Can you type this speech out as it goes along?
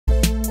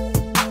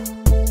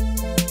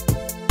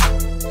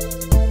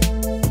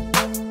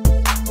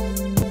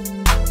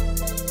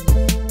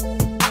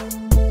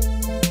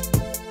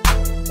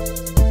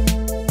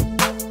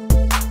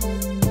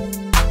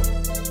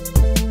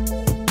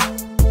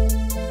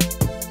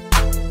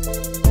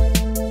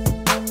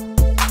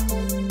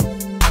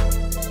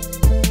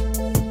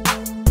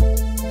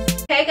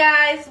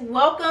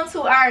welcome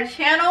to our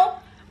channel.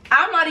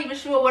 I'm not even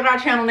sure what our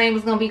channel name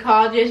is going to be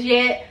called just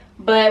yet,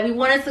 but we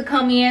wanted to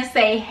come in and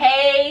say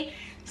hey.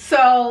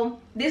 So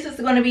this is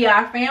going to be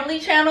our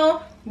family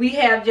channel. We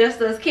have Just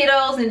Us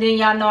Kiddos, and then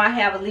y'all know I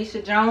have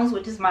Alicia Jones,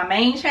 which is my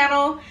main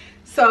channel.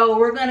 So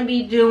we're going to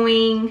be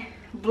doing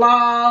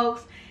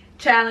vlogs,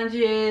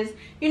 challenges,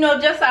 you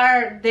know, just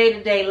our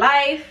day-to-day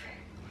life.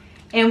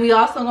 And we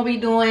also going to be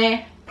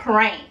doing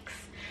pranks.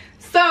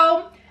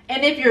 So,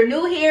 and if you're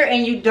new here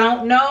and you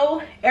don't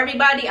know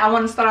everybody, I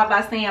want to start off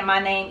by saying my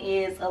name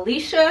is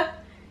Alicia,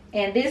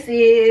 and this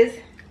is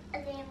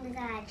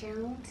Alicia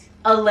Jones,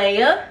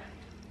 Alea,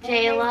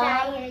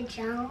 Jayla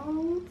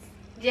Jones,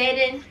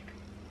 Jaden,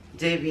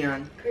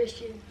 Davion,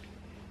 Christian.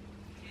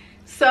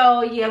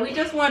 So yeah, we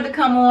just wanted to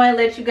come on and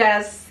let you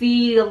guys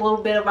see a little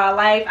bit of our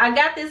life. I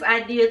got this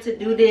idea to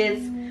do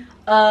this.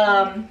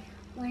 I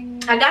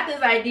got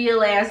this idea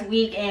last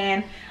week,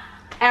 and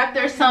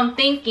after some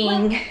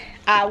thinking,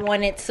 I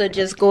wanted to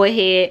just go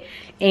ahead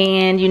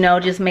and, you know,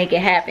 just make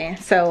it happen.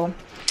 So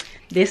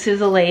this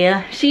is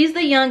Alea. She's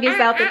the youngest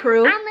out the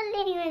crew. I'm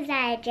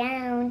Alicia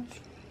Jones.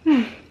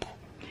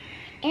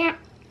 And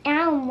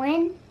I'm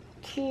 1,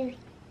 2,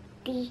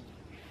 3,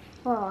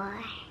 4.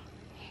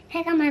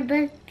 Check out my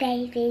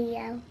birthday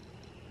video.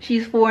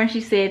 She's 4 and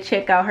she said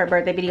check out her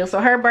birthday video. So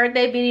her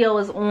birthday video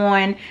is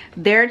on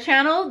their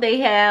channel. They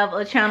have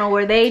a channel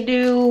where they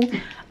do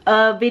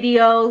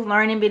videos,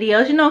 learning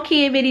videos, you know,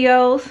 kid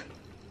videos.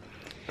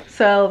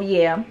 So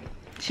yeah,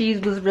 she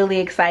was really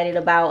excited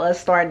about us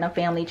starting a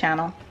family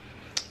channel.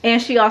 And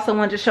she also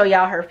wanted to show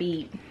y'all her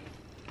feed.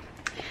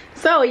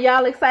 So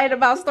y'all excited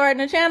about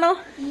starting a channel?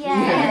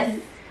 Yes.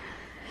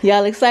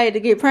 Y'all excited to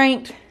get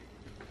pranked?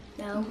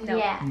 No.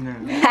 Yeah. no.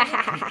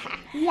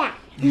 Yeah.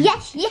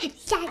 Yes.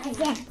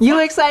 Yes. You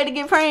excited to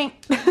get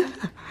pranked?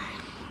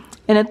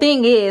 And the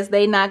thing is,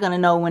 they not gonna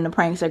know when the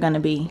pranks are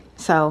gonna be.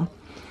 So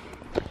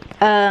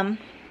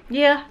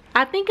yeah,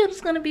 I think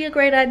it's gonna be a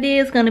great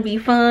idea. It's gonna be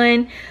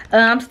fun.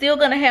 I'm still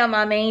gonna have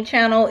my main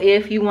channel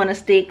if you want to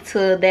stick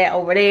to that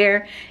over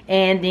there.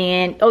 And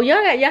then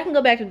y'all can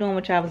go back to doing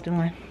what y'all was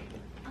doing.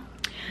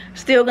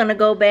 Still gonna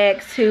go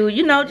back to,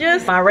 you know,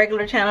 just my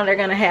regular channel. They're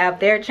gonna have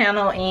their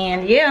channel,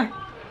 and yeah,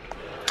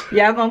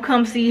 y'all gonna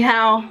come see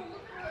how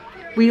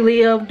we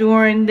live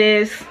during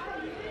this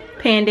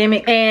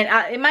pandemic. And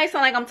it might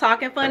sound like I'm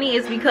talking funny.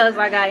 It's because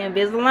I got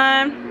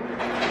Invisalign,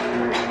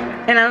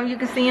 and you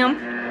can see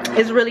them.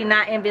 It's really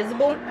not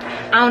invisible.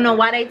 I don't know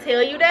why they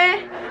tell you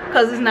that,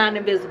 because it's not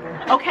invisible.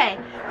 Okay,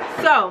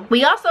 so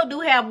we also do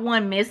have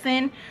one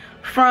missing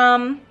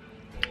from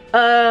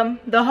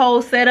the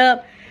whole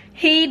setup.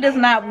 He does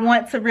not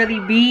want to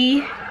really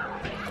be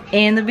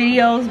in the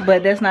videos,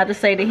 but that's not to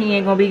say that he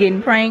ain't gonna be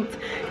getting pranked,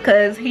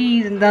 because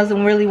he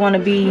doesn't really want to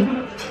be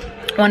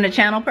on the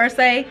channel per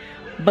se.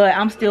 But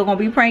I'm still gonna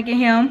be pranking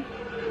him.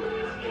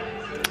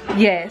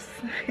 Yes,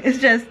 it's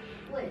just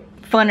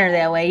funner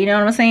that way, you know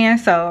what I'm saying?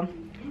 So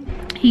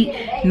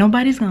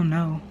nobody's gonna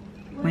know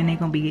when they're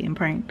gonna be getting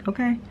pranked,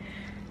 okay?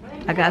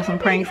 I got some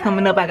pranks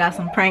coming up. I got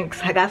some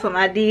pranks. I got some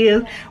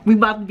ideas. We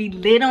about to be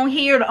lit on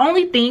here. The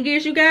only thing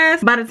is, you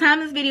guys, by the time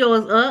this video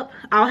is up,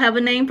 I'll have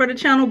a name for the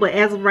channel. But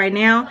as of right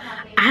now,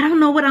 I don't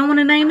know what I want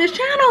to name this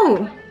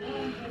channel.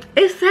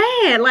 It's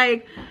sad.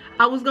 Like,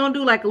 I was gonna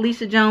do like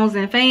Alicia Jones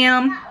and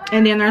Fam,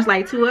 and then there's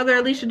like 2 other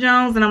Alicia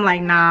Jones, and I'm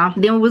like, nah.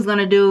 Then we was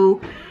gonna do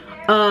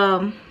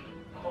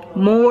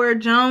more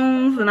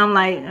Jones, and I'm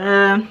like,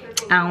 I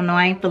don't know.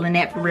 I ain't feeling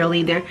that for real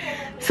either.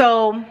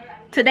 So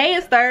today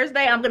is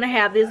Thursday. I'm gonna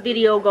have this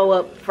video go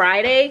up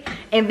Friday,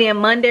 and then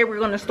Monday we're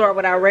gonna start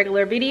with our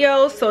regular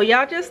videos. So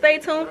y'all just stay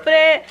tuned for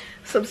that.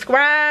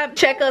 Subscribe,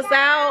 check us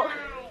out.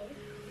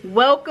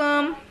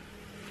 Welcome.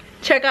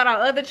 Check out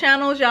our other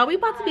channels, y'all. We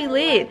about to be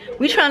lit.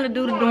 We trying to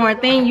do the darn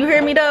thing. You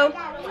hear me though?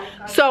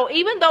 So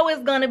even though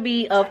it's gonna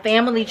be a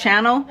family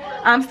channel,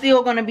 I'm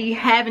still gonna be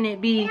having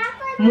it be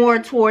more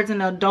towards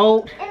an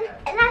adult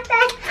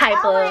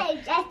type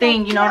of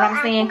thing, you know what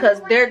I'm saying?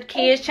 Because their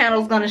kids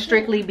channel is gonna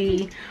strictly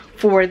be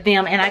for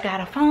them. And I got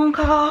a phone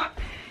call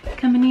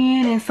coming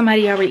in, and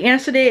somebody already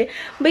answered it.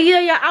 But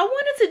yeah, I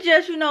wanted to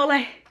just, you know,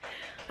 like,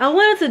 I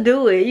wanted to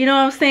do it, you know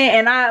what I'm saying?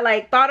 And I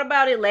like thought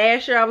about it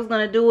last year. I was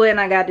gonna do it, and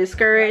I got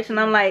discouraged. And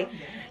I'm like,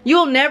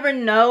 you'll never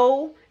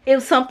know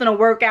if something will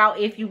work out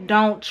if you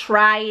don't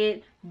try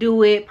it,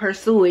 do it,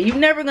 pursue it. You're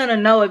never gonna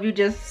know if you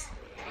just,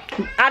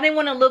 I didn't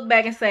want to look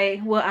back and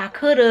say, well, I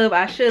could have,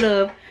 I should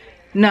have.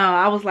 No,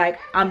 I was like,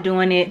 I'm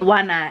doing it.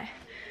 Why not?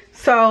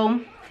 So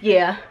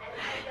yeah,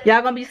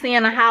 y'all gonna be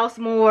seeing the house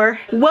more.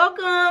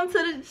 Welcome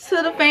to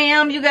the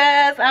fam, you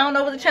guys. I don't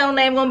know what the channel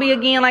name gonna be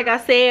again, like I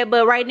said,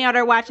 but right now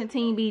they're watching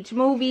Teen Beach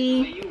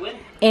Movie,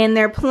 and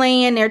they're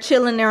playing, they're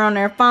chilling, they're on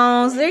their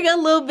phones. They're a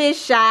little bit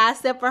shy,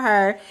 except for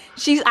her.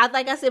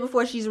 Like I said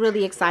before, she's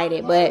really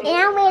excited, but And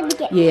I'm ready to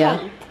get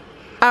paid.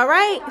 All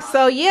right,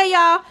 so yeah,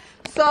 y'all.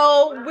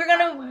 So we're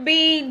gonna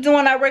be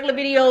doing our regular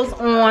videos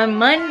on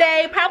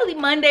Monday, probably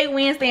Monday,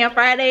 Wednesday, and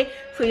Friday.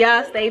 So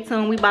y'all stay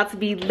tuned. We about to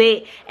be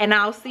lit, and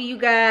I'll see you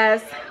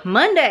guys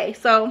Monday.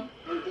 So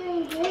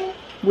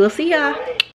we'll see y'all.